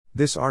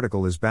This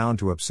article is bound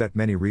to upset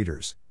many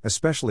readers,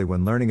 especially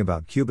when learning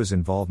about Cuba's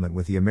involvement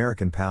with the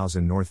American POWs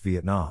in North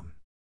Vietnam.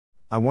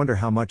 I wonder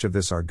how much of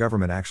this our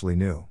government actually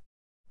knew.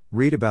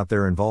 Read about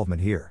their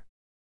involvement here.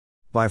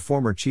 By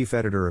former chief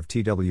editor of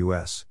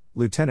TWS,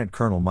 Lieutenant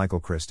Colonel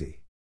Michael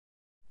Christie.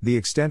 The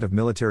extent of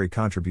military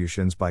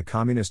contributions by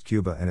Communist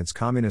Cuba and its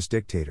communist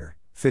dictator,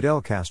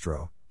 Fidel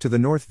Castro, to the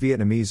North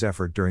Vietnamese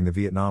effort during the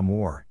Vietnam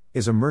War,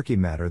 is a murky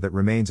matter that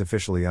remains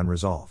officially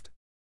unresolved.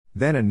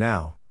 Then and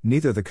now,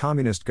 neither the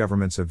communist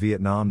governments of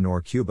Vietnam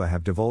nor Cuba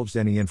have divulged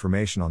any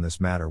information on this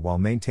matter while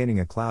maintaining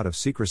a cloud of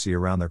secrecy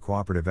around their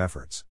cooperative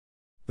efforts.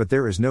 But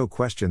there is no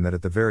question that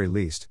at the very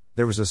least,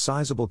 there was a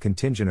sizable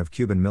contingent of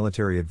Cuban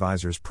military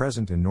advisors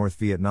present in North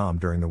Vietnam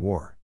during the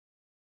war.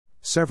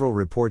 Several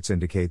reports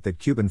indicate that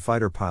Cuban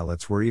fighter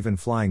pilots were even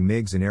flying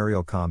MiGs in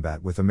aerial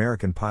combat with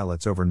American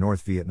pilots over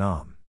North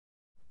Vietnam.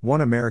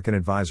 One American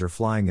advisor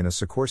flying in a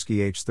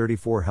Sikorsky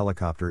H-34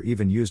 helicopter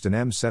even used an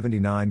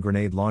M79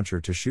 grenade launcher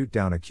to shoot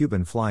down a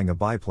Cuban flying a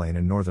biplane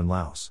in northern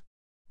Laos.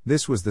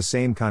 This was the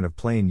same kind of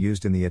plane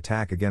used in the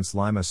attack against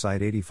Lima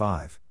Site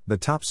 85, the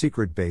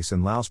top-secret base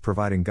in Laos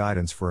providing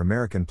guidance for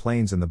American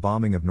planes in the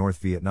bombing of North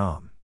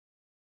Vietnam.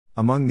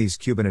 Among these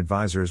Cuban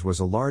advisors was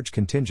a large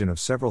contingent of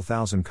several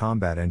thousand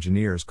combat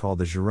engineers called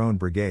the Giron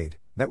Brigade,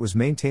 that was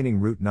maintaining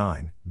Route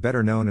 9,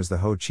 better known as the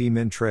Ho Chi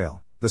Minh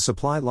Trail, the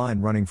supply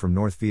line running from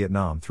North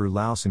Vietnam through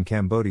Laos and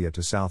Cambodia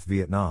to South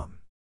Vietnam.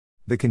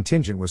 The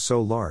contingent was so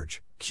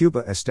large, Cuba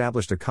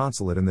established a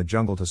consulate in the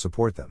jungle to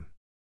support them.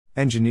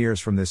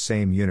 Engineers from this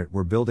same unit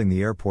were building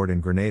the airport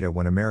in Grenada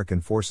when American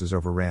forces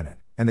overran it,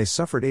 and they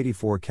suffered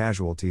 84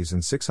 casualties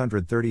and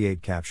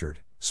 638 captured,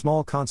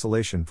 small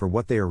consolation for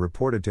what they are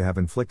reported to have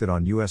inflicted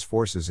on U.S.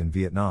 forces in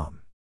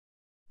Vietnam.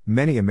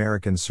 Many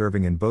Americans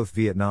serving in both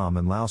Vietnam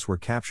and Laos were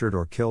captured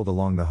or killed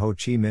along the Ho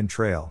Chi Minh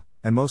Trail,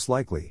 and most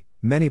likely,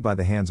 many by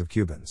the hands of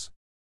Cubans.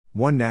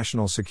 One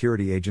National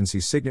Security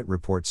Agency Signet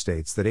report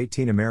states that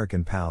 18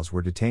 American POWs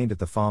were detained at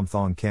the Pham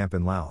Thong camp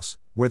in Laos,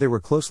 where they were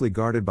closely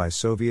guarded by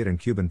Soviet and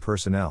Cuban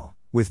personnel,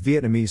 with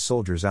Vietnamese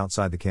soldiers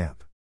outside the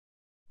camp.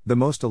 The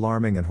most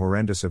alarming and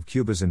horrendous of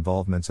Cuba's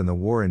involvements in the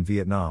war in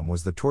Vietnam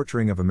was the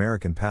torturing of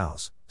American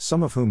POWs,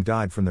 some of whom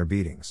died from their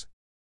beatings.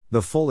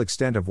 The full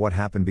extent of what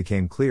happened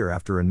became clear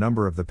after a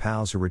number of the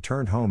POWs who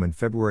returned home in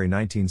February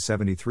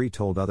 1973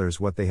 told others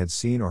what they had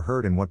seen or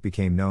heard in what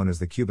became known as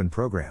the Cuban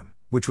Program,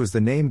 which was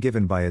the name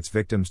given by its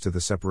victims to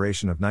the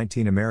separation of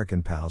 19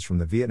 American POWs from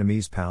the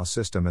Vietnamese POW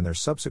system and their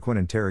subsequent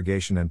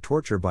interrogation and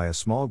torture by a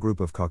small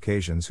group of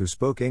Caucasians who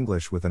spoke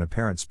English with an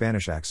apparent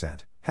Spanish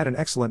accent, had an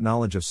excellent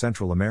knowledge of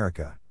Central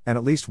America, and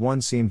at least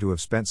one seemed to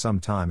have spent some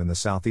time in the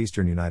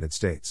southeastern United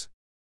States.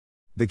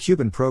 The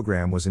Cuban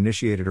Program was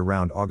initiated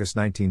around August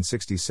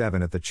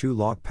 1967 at the Chu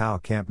Loc POW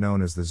camp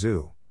known as the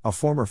Zoo, a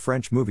former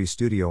French movie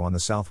studio on the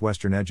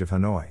southwestern edge of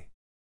Hanoi.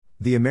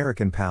 The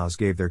American POWs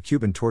gave their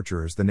Cuban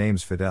torturers the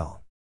names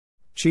Fidel,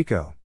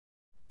 Chico,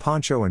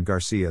 Pancho and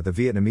Garcia. The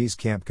Vietnamese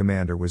camp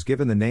commander was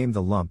given the name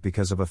the Lump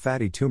because of a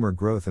fatty tumor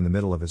growth in the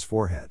middle of his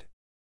forehead.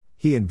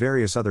 He and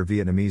various other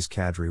Vietnamese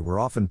cadre were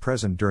often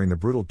present during the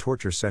brutal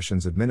torture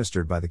sessions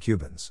administered by the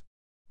Cubans.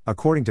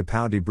 According to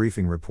POW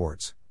debriefing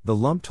reports, the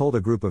Lump told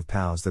a group of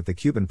POWs that the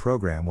Cuban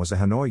Program was a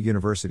Hanoi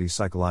University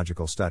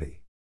psychological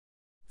study.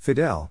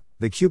 Fidel,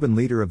 the Cuban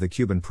leader of the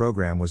Cuban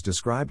Program, was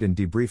described in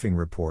debriefing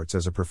reports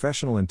as a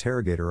professional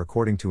interrogator.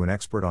 According to an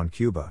expert on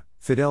Cuba,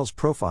 Fidel's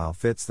profile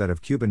fits that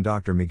of Cuban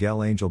Dr.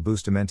 Miguel Angel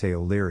Bustamante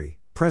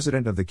O'Leary,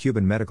 president of the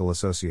Cuban Medical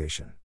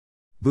Association.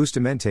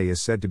 Bustamante is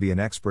said to be an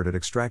expert at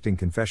extracting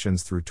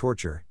confessions through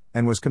torture,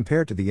 and was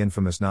compared to the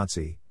infamous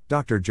Nazi,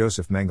 Dr.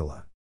 Joseph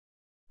Mengele.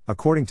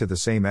 According to the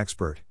same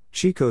expert,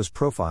 Chico's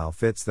profile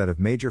fits that of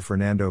Major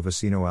Fernando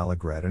Vecino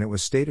Alegret, and it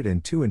was stated in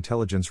two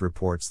intelligence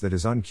reports that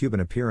his un-Cuban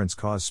appearance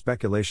caused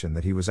speculation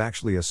that he was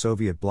actually a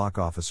Soviet bloc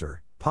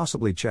officer,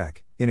 possibly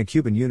Czech, in a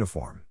Cuban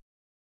uniform.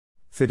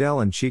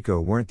 Fidel and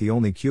Chico weren't the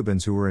only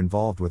Cubans who were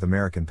involved with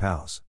American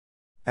POWs.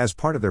 As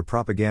part of their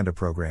propaganda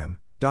program,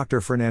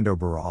 Dr. Fernando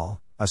Barral,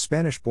 a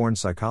Spanish-born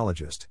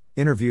psychologist,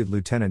 interviewed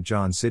Lieutenant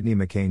John Sidney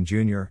McCain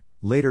Jr.,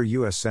 later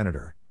U.S.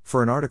 Senator,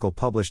 for an article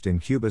published in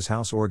Cuba's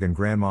House Organ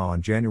Granma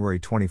on January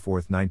 24,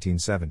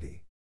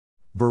 1970.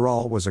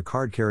 Barral was a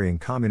card-carrying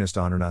communist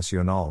honor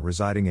nacional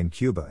residing in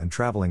Cuba and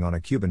traveling on a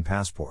Cuban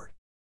passport.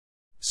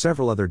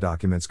 Several other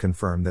documents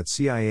confirm that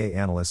CIA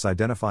analysts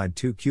identified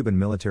two Cuban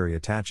military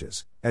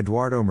attaches,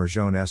 Eduardo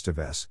Merjón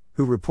Esteves,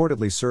 who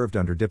reportedly served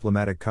under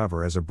diplomatic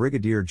cover as a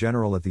brigadier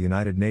general at the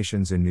United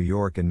Nations in New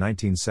York in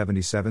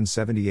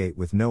 1977-78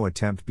 with no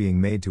attempt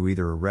being made to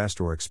either arrest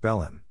or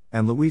expel him,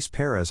 and Luis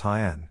Perez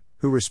Jaén,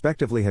 who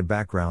respectively had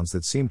backgrounds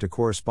that seemed to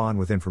correspond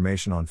with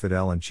information on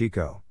Fidel and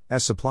Chico,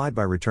 as supplied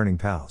by returning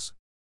POWs.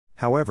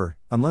 However,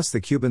 unless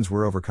the Cubans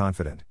were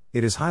overconfident,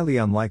 it is highly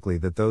unlikely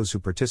that those who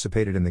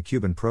participated in the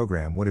Cuban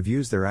program would have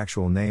used their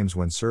actual names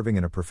when serving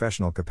in a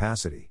professional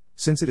capacity,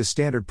 since it is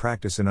standard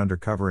practice in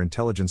undercover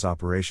intelligence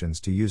operations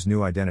to use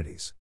new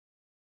identities.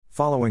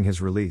 Following his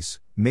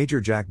release,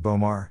 Major Jack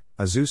Bomar,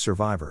 a Zoo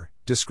survivor,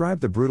 described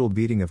the brutal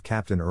beating of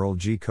Captain Earl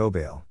G.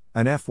 Cobale,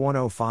 an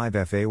F-105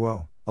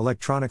 FAWO,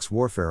 electronics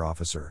warfare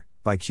officer,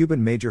 by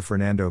Cuban Major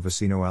Fernando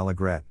Vecino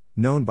Alegret,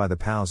 known by the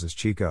POWs as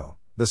Chico.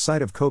 The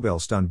sight of Cobell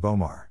stunned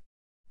Bomar.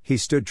 He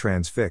stood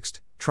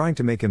transfixed, trying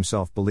to make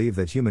himself believe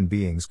that human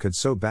beings could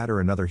so batter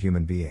another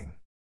human being.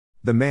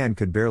 The man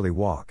could barely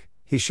walk,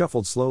 he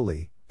shuffled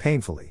slowly,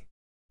 painfully.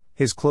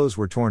 His clothes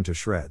were torn to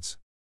shreds.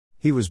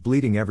 He was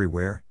bleeding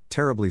everywhere,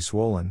 terribly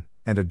swollen,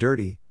 and a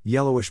dirty,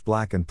 yellowish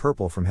black and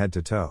purple from head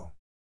to toe.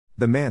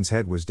 The man's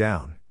head was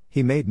down,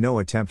 he made no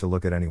attempt to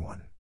look at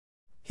anyone.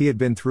 He had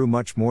been through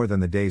much more than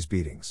the day's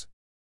beatings.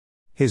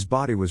 His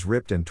body was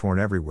ripped and torn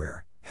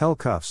everywhere. Hell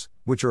cuffs,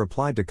 which are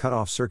applied to cut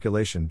off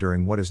circulation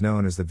during what is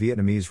known as the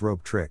Vietnamese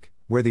rope trick,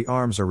 where the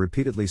arms are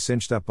repeatedly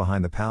cinched up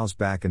behind the POW's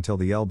back until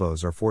the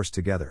elbows are forced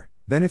together.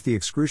 Then if the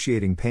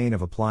excruciating pain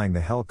of applying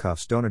the hell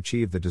cuffs don't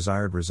achieve the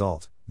desired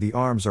result, the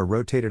arms are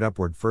rotated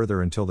upward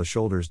further until the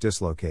shoulders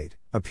dislocate.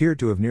 Appeared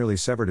to have nearly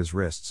severed his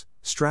wrists,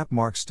 strap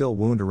marks still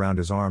wound around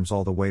his arms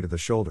all the way to the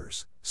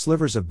shoulders,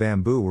 slivers of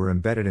bamboo were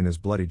embedded in his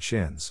bloodied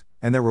shins,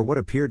 and there were what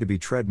appeared to be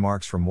tread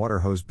marks from water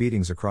hose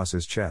beatings across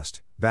his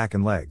chest, back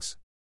and legs.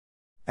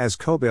 As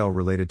Cobell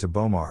related to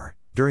Bomar,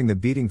 during the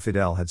beating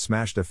Fidel had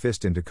smashed a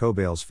fist into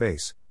Cobell's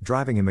face,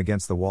 driving him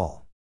against the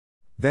wall.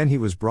 Then he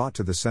was brought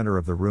to the center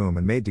of the room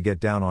and made to get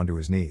down onto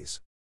his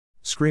knees.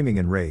 Screaming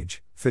in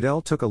rage,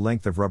 Fidel took a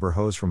length of rubber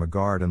hose from a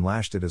guard and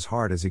lashed it as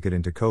hard as he could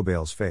into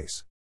Cobell's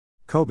face.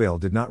 Cobell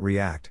did not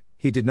react,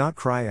 he did not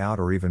cry out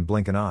or even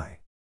blink an eye.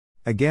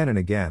 Again and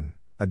again,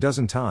 a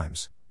dozen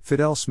times,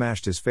 Fidel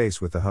smashed his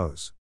face with the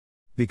hose.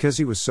 Because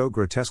he was so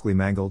grotesquely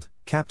mangled,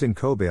 Captain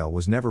Cobell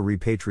was never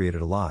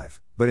repatriated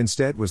alive, but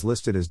instead was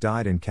listed as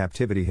died in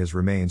captivity. His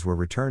remains were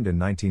returned in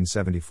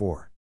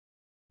 1974.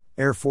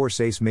 Air Force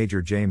Ace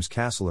Major James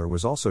Castler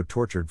was also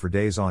tortured for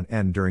days on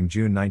end during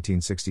June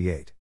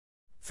 1968.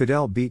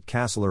 Fidel beat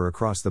Castler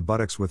across the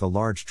buttocks with a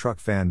large truck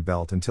fan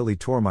belt until he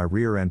tore my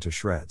rear end to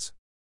shreds.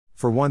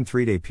 For one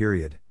 3-day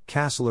period,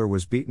 Castler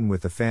was beaten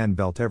with the fan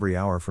belt every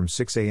hour from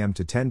 6 a.m.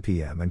 to 10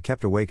 p.m. and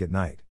kept awake at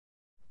night.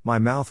 My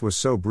mouth was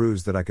so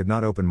bruised that I could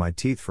not open my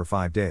teeth for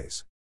 5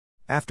 days.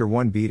 After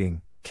one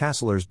beating,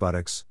 Castler's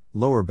buttocks,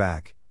 lower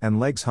back, and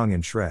legs hung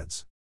in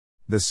shreds.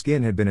 The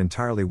skin had been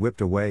entirely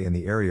whipped away and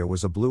the area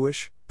was a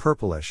bluish,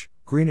 purplish,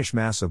 greenish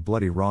mass of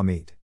bloody raw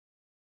meat.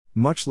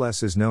 Much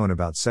less is known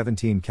about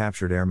 17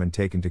 captured airmen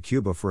taken to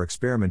Cuba for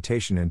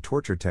experimentation in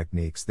torture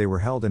techniques. They were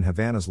held in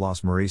Havana's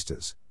Los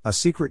Maristas, a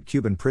secret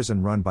Cuban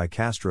prison run by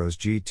Castro's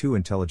G2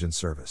 intelligence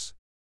service.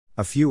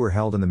 A few were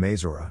held in the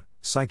Mazora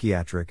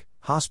psychiatric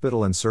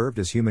hospital and served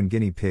as human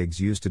guinea pigs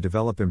used to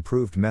develop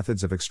improved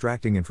methods of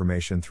extracting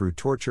information through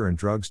torture and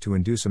drugs to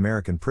induce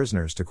American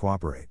prisoners to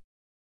cooperate.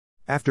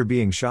 After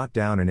being shot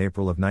down in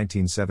April of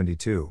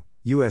 1972,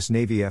 U.S.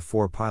 Navy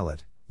F-4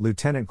 pilot,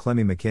 Lieutenant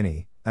Clemmy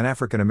McKinney, an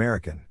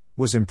African-American,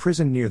 was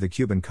imprisoned near the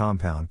Cuban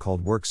compound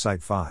called Work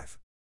Site 5.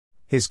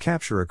 His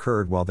capture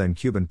occurred while then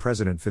Cuban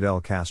President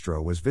Fidel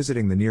Castro was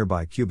visiting the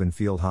nearby Cuban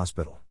field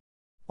hospital.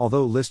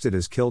 Although listed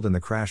as killed in the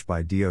crash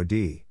by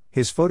DoD,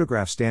 his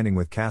photograph standing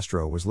with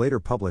Castro was later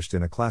published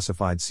in a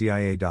classified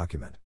CIA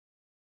document.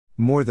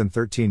 More than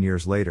 13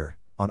 years later,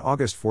 on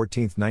August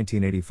 14,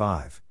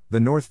 1985,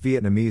 the North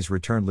Vietnamese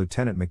returned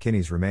Lieutenant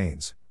McKinney's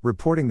remains,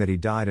 reporting that he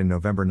died in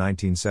November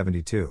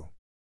 1972.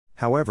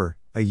 However,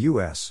 a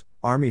U.S.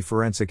 Army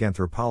forensic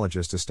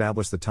anthropologist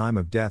established the time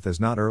of death as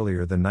not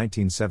earlier than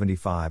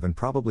 1975, and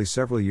probably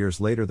several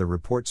years later the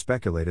report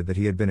speculated that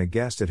he had been a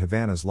guest at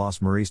Havana's Los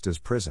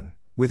Maristas prison,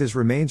 with his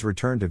remains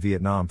returned to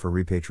Vietnam for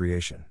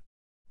repatriation.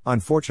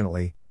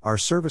 Unfortunately, our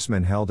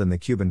servicemen held in the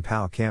Cuban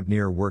POW camp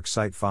near Work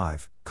Site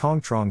 5,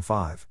 Cong Trong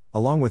 5,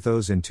 along with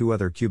those in 2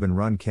 other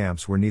Cuban-run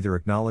camps were neither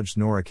acknowledged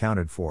nor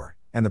accounted for,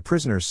 and the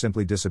prisoners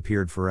simply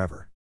disappeared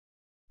forever.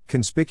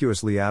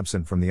 Conspicuously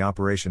absent from the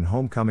Operation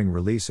Homecoming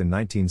release in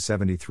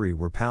 1973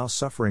 were POWs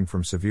suffering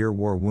from severe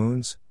war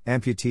wounds,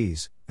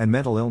 amputees, and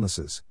mental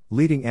illnesses,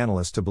 leading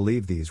analysts to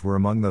believe these were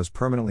among those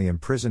permanently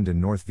imprisoned in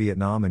North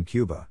Vietnam and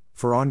Cuba,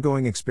 for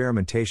ongoing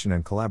experimentation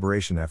and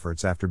collaboration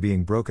efforts after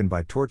being broken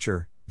by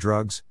torture,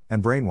 drugs,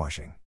 and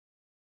brainwashing.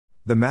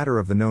 The matter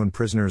of the known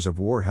prisoners of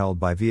war held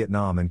by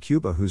Vietnam and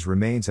Cuba whose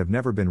remains have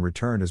never been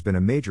returned has been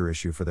a major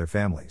issue for their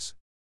families.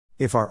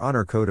 If our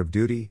honor code of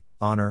duty,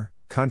 honor,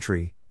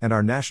 country, and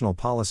our national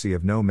policy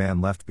of no man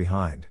left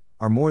behind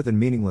are more than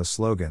meaningless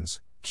slogans,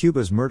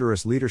 Cuba's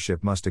murderous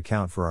leadership must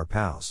account for our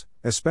POWs,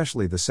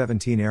 especially the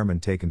 17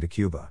 airmen taken to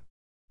Cuba.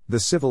 The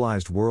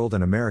civilized world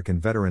and American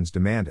veterans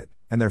demand it,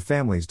 and their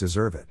families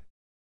deserve it.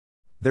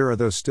 There are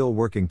those still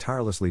working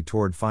tirelessly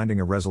toward finding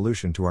a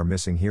resolution to our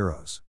missing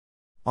heroes.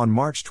 On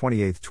March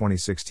 28,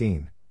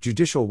 2016,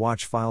 Judicial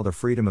Watch filed a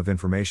Freedom of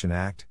Information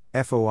Act,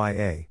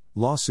 FOIA,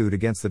 lawsuit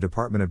against the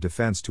Department of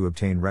Defense to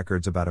obtain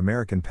records about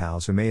American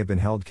POWs who may have been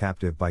held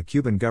captive by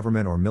Cuban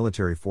government or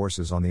military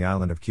forces on the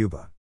island of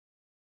Cuba.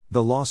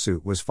 The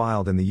lawsuit was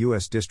filed in the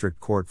U.S. District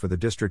Court for the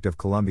District of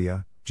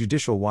Columbia,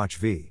 Judicial Watch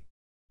v.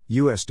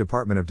 U.S.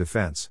 Department of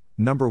Defense,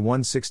 No.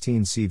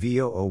 116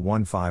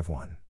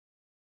 CV00151.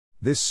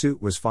 This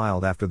suit was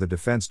filed after the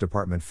Defense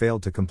Department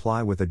failed to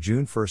comply with a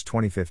June 1,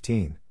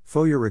 2015,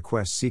 FOIA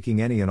request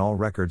seeking any and all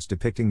records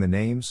depicting the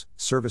names,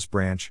 service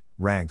branch,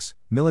 ranks,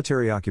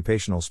 military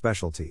occupational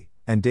specialty,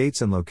 and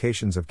dates and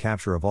locations of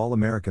capture of all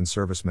American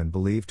servicemen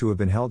believed to have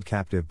been held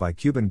captive by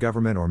Cuban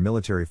government or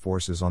military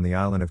forces on the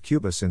island of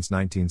Cuba since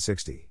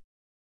 1960.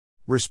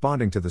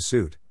 Responding to the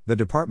suit, the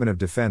Department of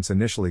Defense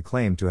initially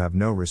claimed to have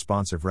no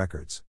responsive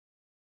records.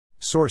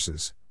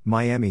 Sources: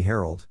 Miami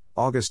Herald,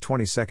 August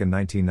 22,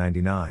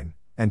 1999,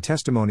 and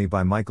testimony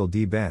by Michael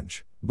D.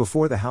 Bench,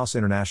 before the House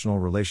International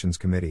Relations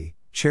Committee,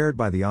 chaired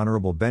by the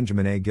Honorable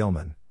Benjamin A.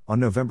 Gilman, on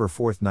November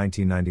 4,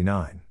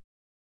 1999.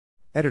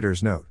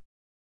 Editor's note: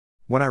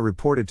 When I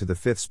reported to the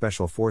 5th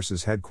Special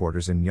Forces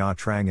headquarters in Nha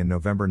Trang in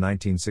November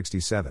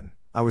 1967,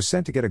 I was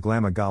sent to get a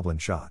Gamma Goblin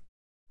shot.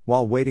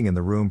 While waiting in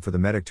the room for the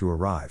medic to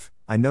arrive,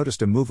 I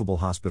noticed a movable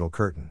hospital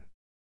curtain.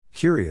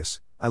 Curious,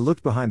 I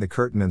looked behind the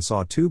curtain and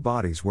saw 2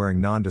 bodies wearing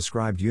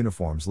nondescribed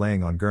uniforms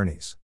laying on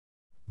gurneys.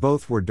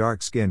 Both were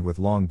dark-skinned with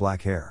long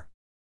black hair.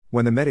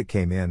 When the medic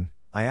came in,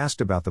 I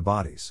asked about the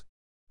bodies.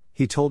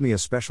 He told me a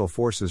Special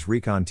Forces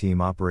recon team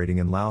operating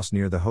in Laos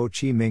near the Ho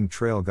Chi Minh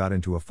Trail got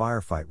into a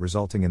firefight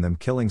resulting in them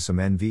killing some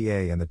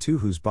NVA and the 2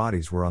 whose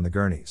bodies were on the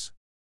gurneys.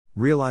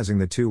 Realizing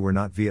the 2 were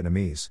not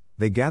Vietnamese,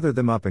 they gathered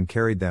them up and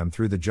carried them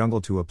through the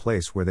jungle to a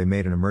place where they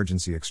made an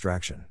emergency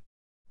extraction.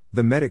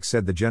 The medic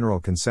said the general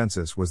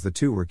consensus was the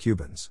 2 were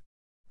Cubans.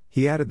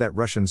 He added that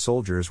Russian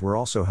soldiers were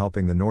also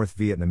helping the North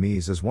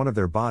Vietnamese as one of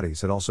their bodies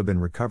had also been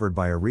recovered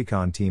by a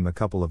recon team a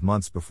couple of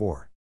months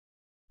before.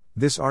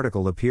 This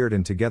article appeared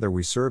in Together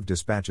We Serve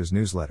Dispatch's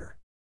newsletter.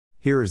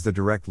 Here is the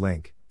direct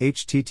link: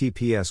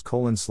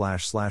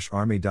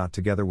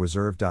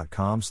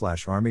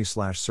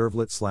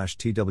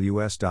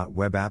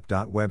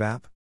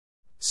 https://army.togetherweserve.com/army/servlet/tws.webapp.webapp.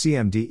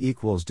 CMD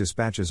equals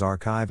dispatches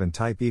archive and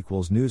type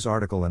equals news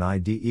article and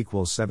ID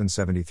equals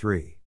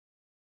 773.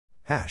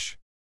 #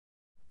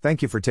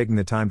 Thank you for taking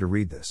the time to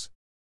read this.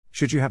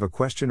 Should you have a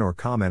question or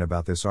comment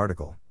about this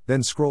article,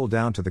 then scroll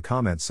down to the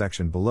comments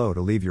section below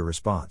to leave your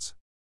response.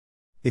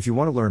 If you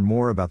want to learn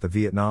more about the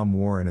Vietnam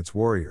War and its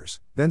warriors,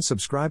 then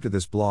subscribe to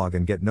this blog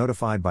and get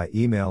notified by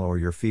email or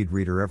your feed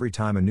reader every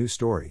time a new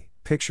story,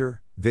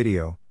 picture,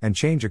 video, and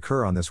change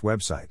occur on this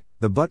website.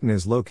 The button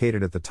is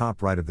located at the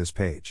top right of this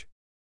page.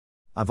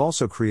 I've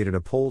also created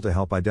a poll to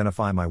help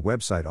identify my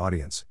website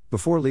audience.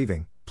 Before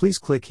leaving, please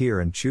click here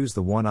and choose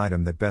the one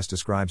item that best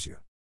describes you.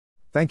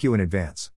 Thank you in advance.